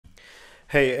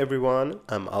Hey everyone,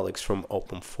 I'm Alex from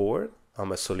Open4.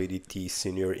 I'm a Solidity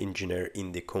senior engineer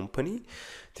in the company.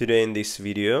 Today in this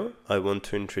video, I want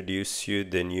to introduce you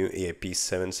the new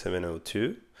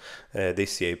EIP-7702.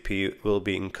 This EIP will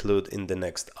be included in the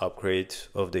next upgrade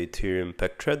of the Ethereum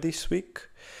Pectra this week.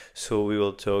 So we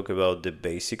will talk about the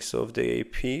basics of the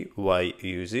EIP, why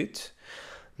use it.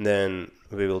 Then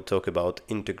we will talk about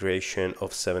integration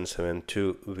of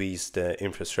 772 with the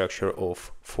infrastructure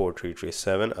of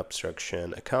 4337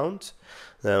 abstraction account.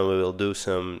 Then we will do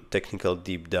some technical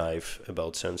deep dive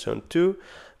about 772,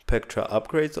 Pectra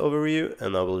Upgrade overview,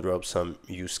 and I will drop some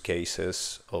use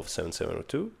cases of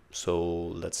 7702. So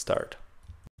let's start.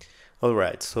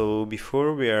 Alright, so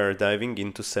before we are diving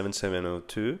into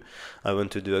 7702, I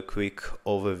want to do a quick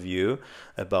overview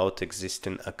about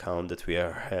existing account that we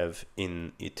have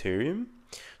in Ethereum.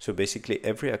 So basically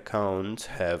every account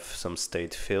have some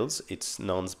state fields. It's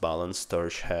nonce, balance,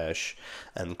 storage hash,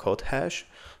 and code hash.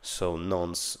 So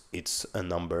nonce, it's a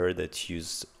number that's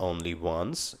used only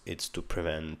once. It's to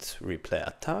prevent replay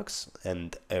attacks,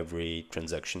 and every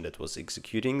transaction that was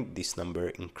executing, this number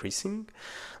increasing.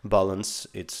 Balance,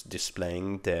 it's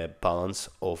displaying the balance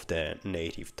of the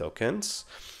native tokens.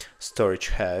 Storage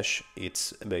hash,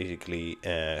 it's basically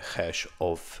a hash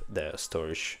of the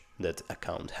storage that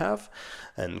account have,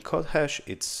 and code hash,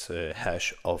 it's a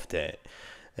hash of the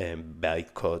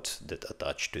bytecode that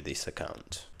attached to this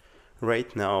account.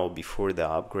 Right now, before the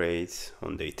upgrade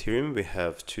on the Ethereum, we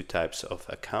have two types of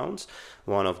accounts.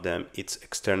 One of them, it's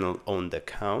external owned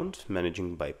account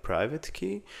managing by private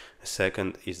key. The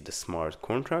second is the smart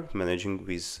contract managing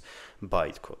with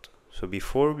bytecode. So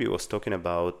before we was talking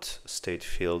about state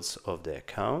fields of the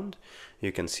account,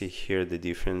 you can see here the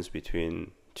difference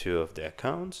between two of the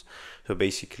accounts. So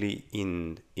basically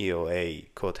in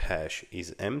EOA, code hash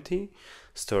is empty,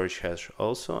 storage hash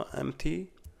also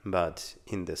empty, but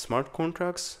in the smart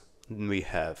contracts we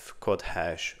have code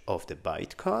hash of the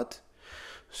bytecode.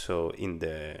 So in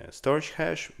the storage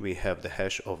hash we have the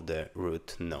hash of the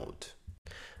root node.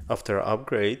 After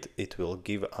upgrade, it will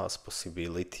give us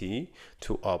possibility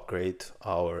to upgrade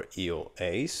our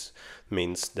EOAs,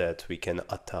 means that we can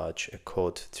attach a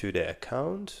code to the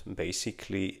account.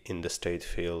 Basically, in the state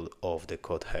field of the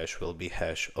code hash will be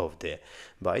hash of the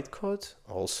bytecode.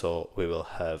 Also, we will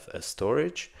have a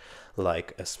storage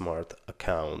like a smart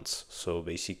accounts. So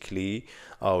basically,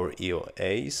 our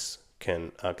EOAs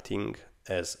can acting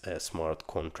as a smart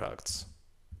contracts.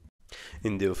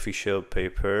 In the official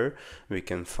paper, we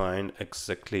can find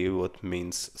exactly what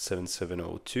means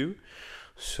 7702.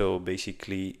 So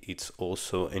basically, it's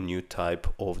also a new type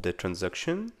of the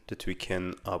transaction that we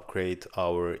can upgrade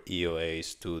our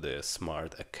EOAs to the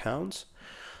smart accounts.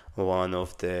 One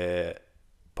of the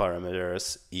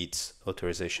parameters is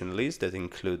authorization list that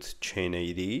includes chain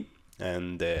ID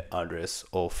and the address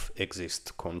of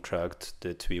exist contract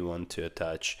that we want to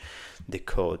attach the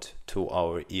code to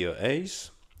our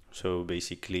EOAs. So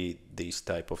basically this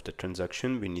type of the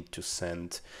transaction we need to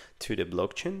send to the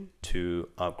blockchain to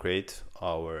upgrade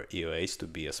our EOAs to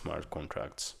be a smart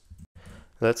contracts.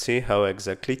 Let's see how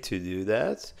exactly to do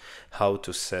that, how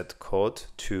to set code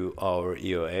to our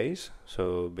EOAs.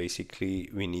 So basically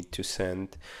we need to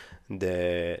send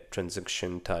the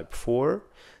transaction type 4.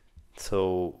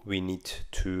 So we need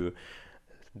to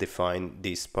define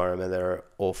this parameter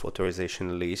of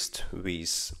authorization list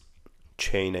with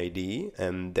chain ID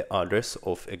and the address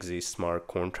of exist smart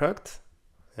contract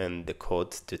and the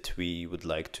code that we would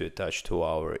like to attach to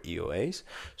our EOAs.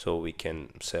 So we can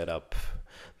set up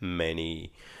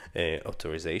many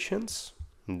authorizations.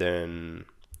 Then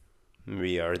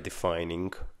we are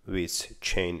defining which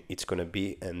chain it's gonna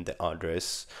be and the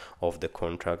address of the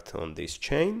contract on this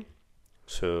chain.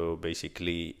 So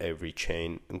basically every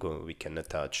chain we can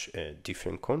attach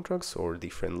different contracts or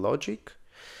different logic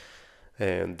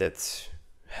that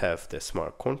have the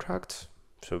smart contract.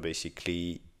 So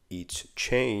basically each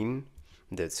chain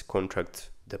that's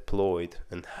contract deployed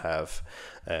and have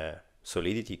a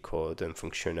Solidity code and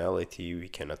functionality we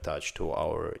can attach to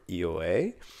our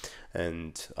EOA,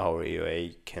 and our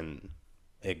EOA can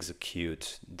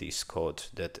execute this code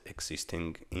that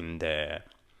existing in the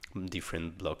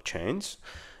different blockchains.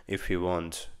 If we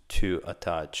want to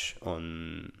attach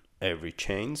on every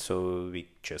chain, so we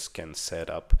just can set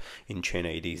up in chain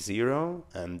ID 0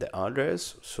 and the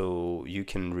address. So you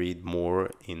can read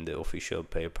more in the official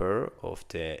paper of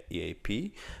the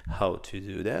EIP how to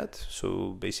do that.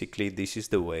 So basically this is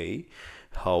the way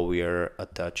how we are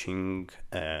attaching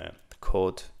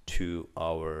code to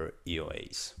our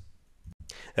EOAs.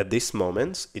 At this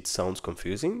moment it sounds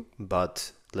confusing,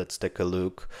 but let's take a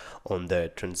look on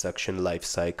the transaction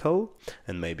lifecycle,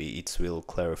 and maybe it will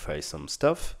clarify some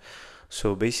stuff.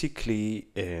 So basically,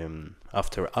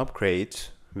 after upgrade,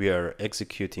 we are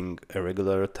executing a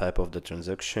regular type of the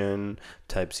transaction,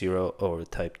 type 0 or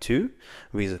type 2,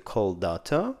 with call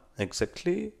data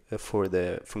exactly for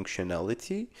the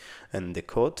functionality and the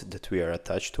code that we are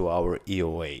attached to our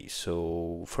EOA.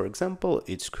 So for example,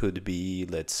 it could be,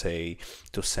 let's say,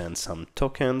 to send some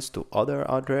tokens to other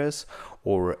address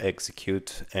or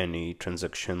execute any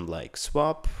transaction like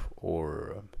swap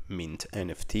or mint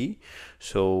NFT.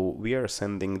 So we are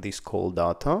sending this call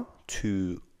data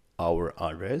to our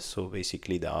address, so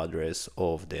basically the address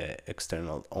of the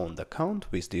external owned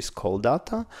account with this call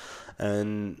data.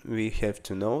 And we have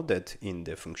to know that in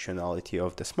the functionality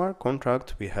of the smart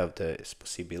contract we have this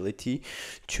possibility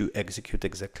to execute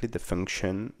exactly the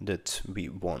function that we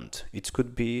want. It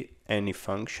could be any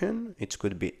function, it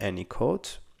could be any code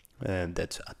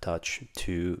that's attached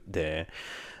to the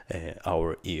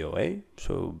our EOA.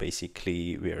 So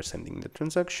basically we are sending the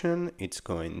transaction, it's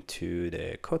going to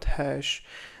the code hash,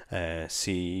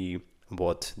 see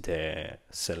what the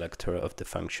selector of the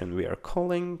function we are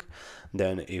calling.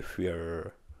 Then if we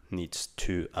are needs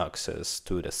to access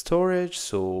to the storage,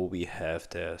 so we have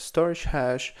the storage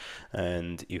hash,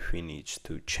 and if we need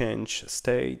to change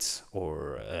states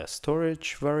or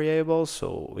storage variable,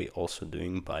 so we also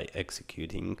doing by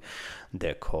executing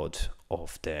the code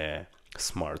of the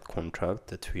smart contract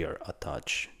that we are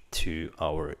attached to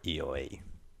our EOA.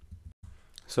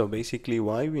 So basically,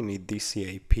 why we need this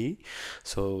EIP?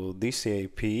 So this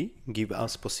EIP give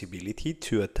us possibility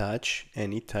to attach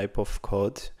any type of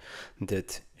code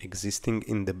that existing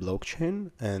in the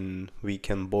blockchain, and we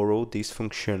can borrow this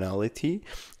functionality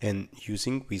and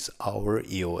using with our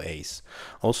EOAs.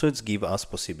 Also, it's give us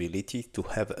possibility to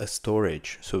have a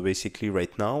storage. So basically,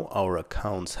 right now our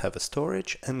accounts have a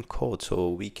storage and code, so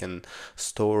we can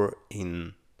store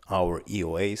in our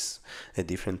EOAs a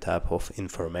different type of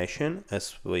information,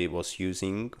 as we was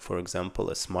using, for example,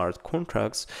 a smart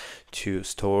contracts to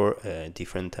store a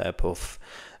different type of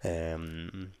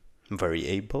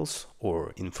variables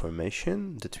or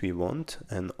information that we want,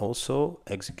 and also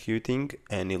executing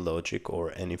any logic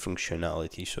or any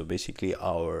functionality. So basically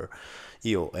our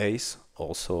EOAs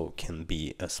also can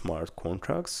be a smart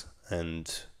contracts and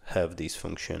have this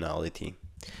functionality.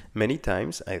 Many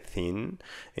times I've seen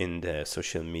in the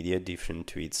social media different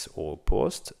tweets or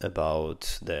posts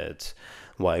about that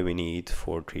why we need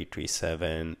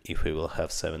 4337 if we will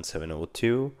have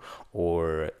 7702,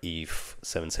 or if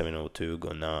 7702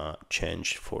 gonna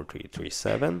change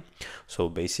 4337. So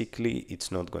basically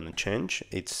it's not gonna change,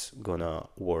 it's gonna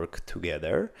work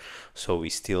together. So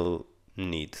we still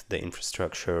need the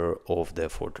infrastructure of the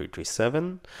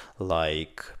 4337,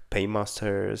 like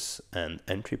paymasters and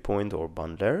EntryPoint or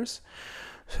bundlers.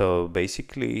 So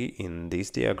basically in this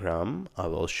diagram I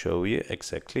will show you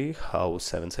exactly how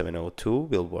 7702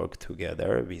 will work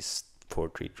together with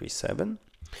 4337.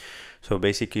 So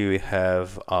basically we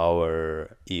have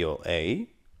our EOA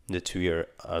that we are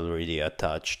already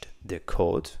attached the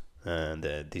code and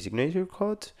the designator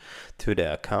code to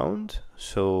the account.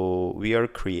 So we are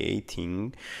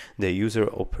creating the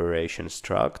user operation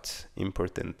struct.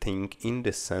 Important thing, in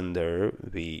the sender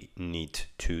we need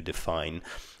to define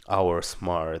our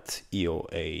smart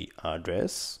EOA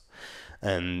address,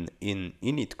 and in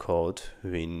initCode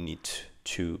we need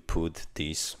to put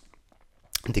this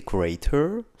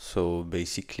decorator. So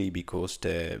basically, because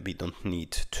we don't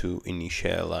need to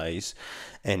initialize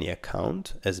any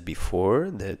account as before,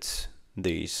 that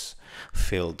this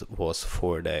field was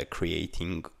for the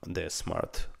creating the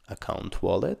smart account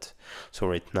wallet. So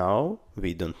right now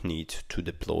we don't need to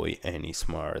deploy any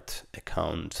smart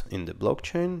account in the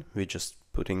blockchain, we just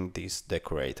putting this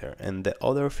decorator, and the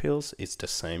other fields is the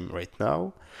same right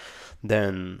now.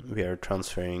 Then we are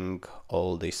transferring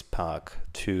all this pack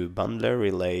to bundler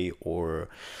relay or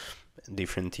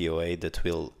different EOA that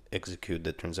will execute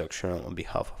the transaction on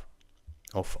behalf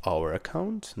of our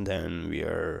account. Then we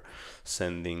are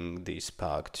sending this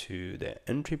pack to the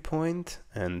EntryPoint,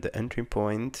 and the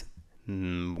EntryPoint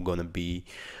gonna be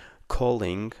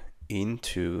calling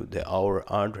into our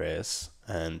address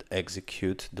and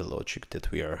execute the logic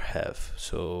that we have.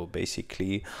 So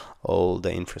basically all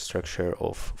the infrastructure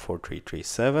of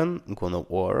 4337 gonna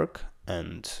work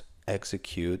and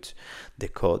execute the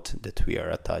code that we are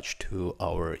attached to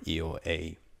our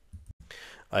EOA.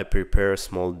 I prepare a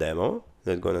small demo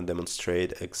that's gonna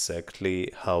demonstrate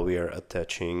exactly how we are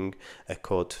attaching a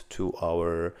code to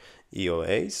our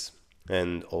EOAs.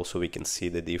 And also we can see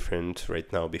the difference right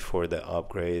now before the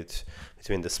upgrade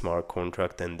between the smart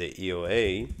contract and the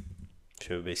EOA.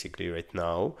 So basically right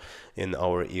now in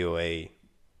our EOA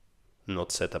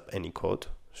not set up any code.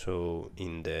 So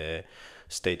in the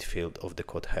state field of the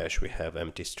code hash we have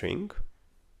empty string,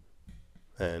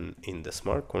 and in the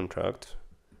smart contract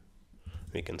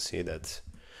we can see that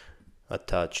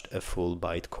attached a full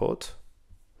byte code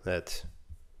that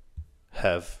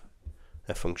have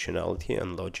a functionality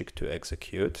and logic to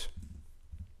execute.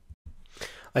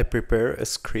 I prepare a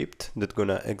script that's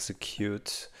gonna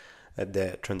execute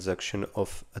the transaction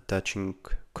of attaching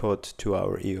code to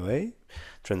our EOA,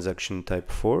 transaction type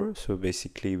 4. So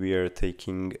basically we are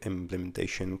taking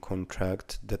implementation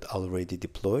contract that already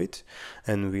deployed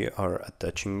and we are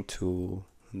attaching to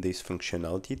this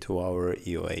functionality to our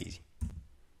EOA.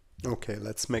 Okay,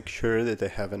 let's make sure that I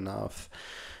have enough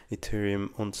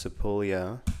Ethereum on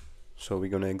Sepolia. So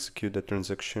we're gonna execute the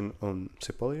transaction on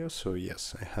Sepolia. So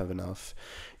yes, I have enough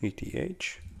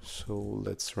ETH. So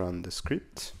let's run the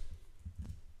script.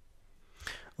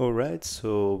 Alright,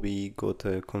 so we got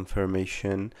a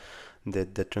confirmation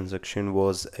that the transaction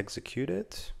was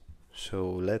executed. So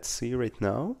let's see right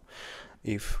now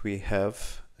if we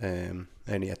have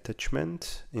any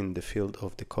attachment in the field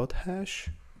of the code hash.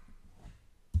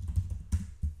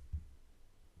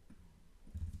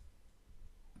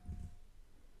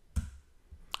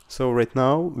 So right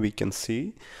now we can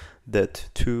see that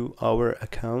to our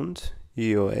account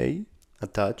EOA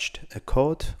attached a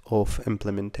code of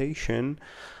implementation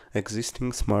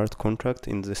existing smart contract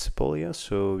in the Sepolia.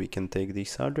 So we can take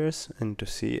this address and to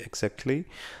see exactly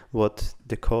what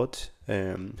the code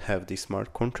have this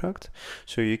smart contract.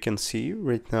 So you can see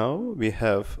right now we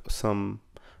have some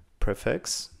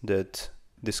prefix that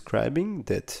describing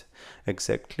that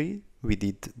exactly we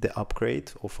did the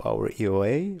upgrade of our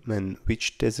EOA and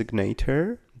which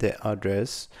designator the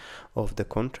address of the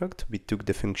contract we took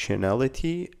the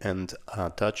functionality and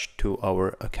attached to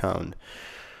our account.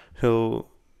 So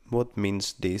what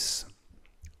means this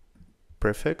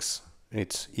prefix?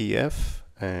 It's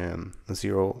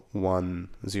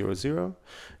EF0100.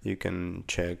 You can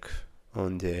check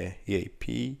on the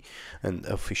EIP and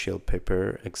official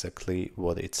paper exactly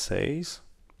what it says.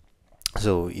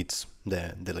 So it's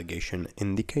the delegation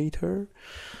indicator,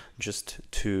 just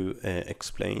to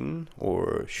explain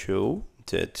or show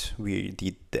that we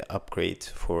did the upgrade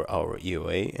for our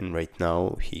EOA and right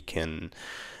now he can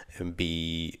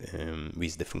be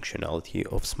with the functionality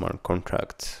of smart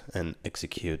contract and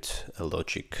execute a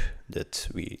logic that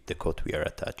the code we are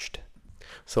attached.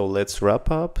 So let's wrap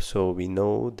up. So we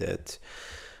know that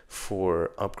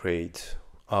for upgrade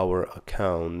our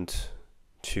account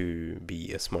to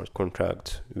be a smart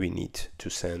contract, we need to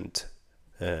send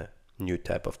a new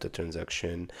type of the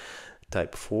transaction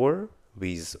type 4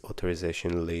 with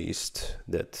authorization list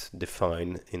that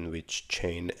define in which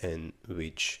chain and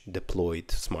which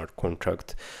deployed smart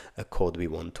contract a code we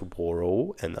want to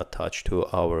borrow and attach to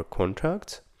our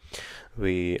contract.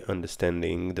 We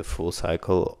understanding the full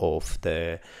cycle of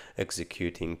the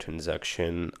executing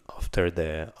transaction after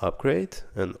the upgrade,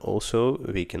 and also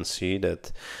we can see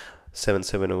that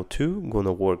 7702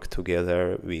 gonna work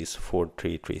together with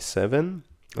 4337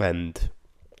 and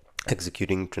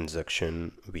executing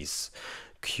transaction with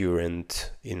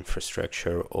current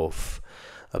infrastructure of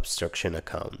abstraction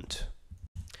account.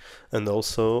 And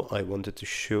also I wanted to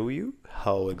show you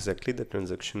how exactly the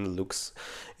transaction looks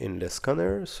in the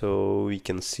scanner. So we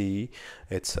can see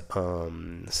it's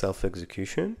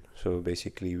self-execution. So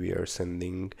basically we are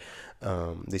sending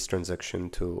this transaction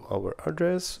to our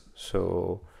address.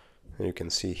 So you can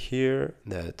see here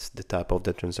that the type of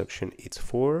the transaction is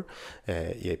for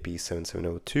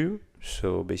EIP-7702.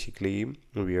 So basically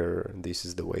this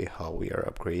is the way how we are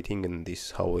upgrading, and this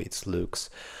is how it looks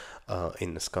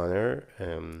in the scanner,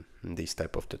 this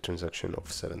type of the transaction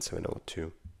of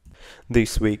 7702.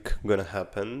 This week gonna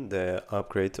happen the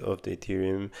upgrade of the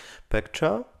Ethereum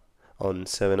Pectra on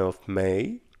 7th of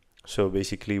May. So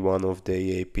basically one of the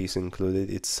EAPs included,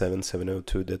 it's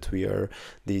 7702 that we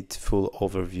did full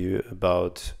overview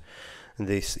about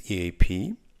this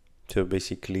EAP. So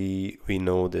basically we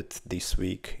know that this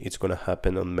week it's gonna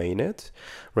happen on mainnet.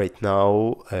 Right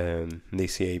now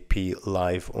this EAP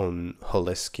live on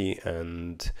Holesky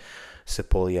and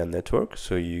Sepolia network,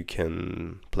 so you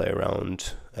can play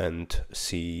around and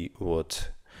see what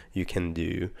you can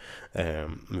do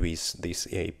with this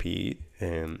EAP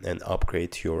and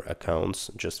upgrade your accounts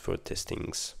just for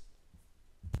testings.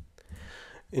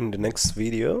 In the next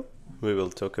video we will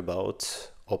talk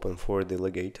about Open4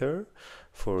 delegator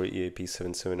for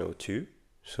EIP-7702.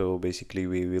 So basically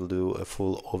we will do a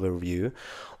full overview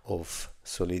of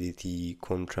Solidity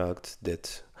contract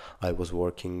that I was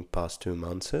working past 2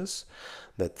 months,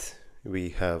 that we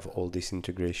have all these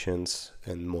integrations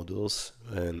and modules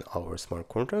in our smart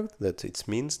contract, that it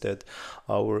means that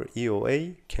our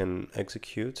EOA can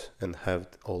execute and have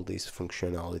all this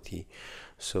functionality.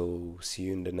 So see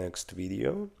you in the next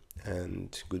video,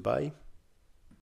 and goodbye.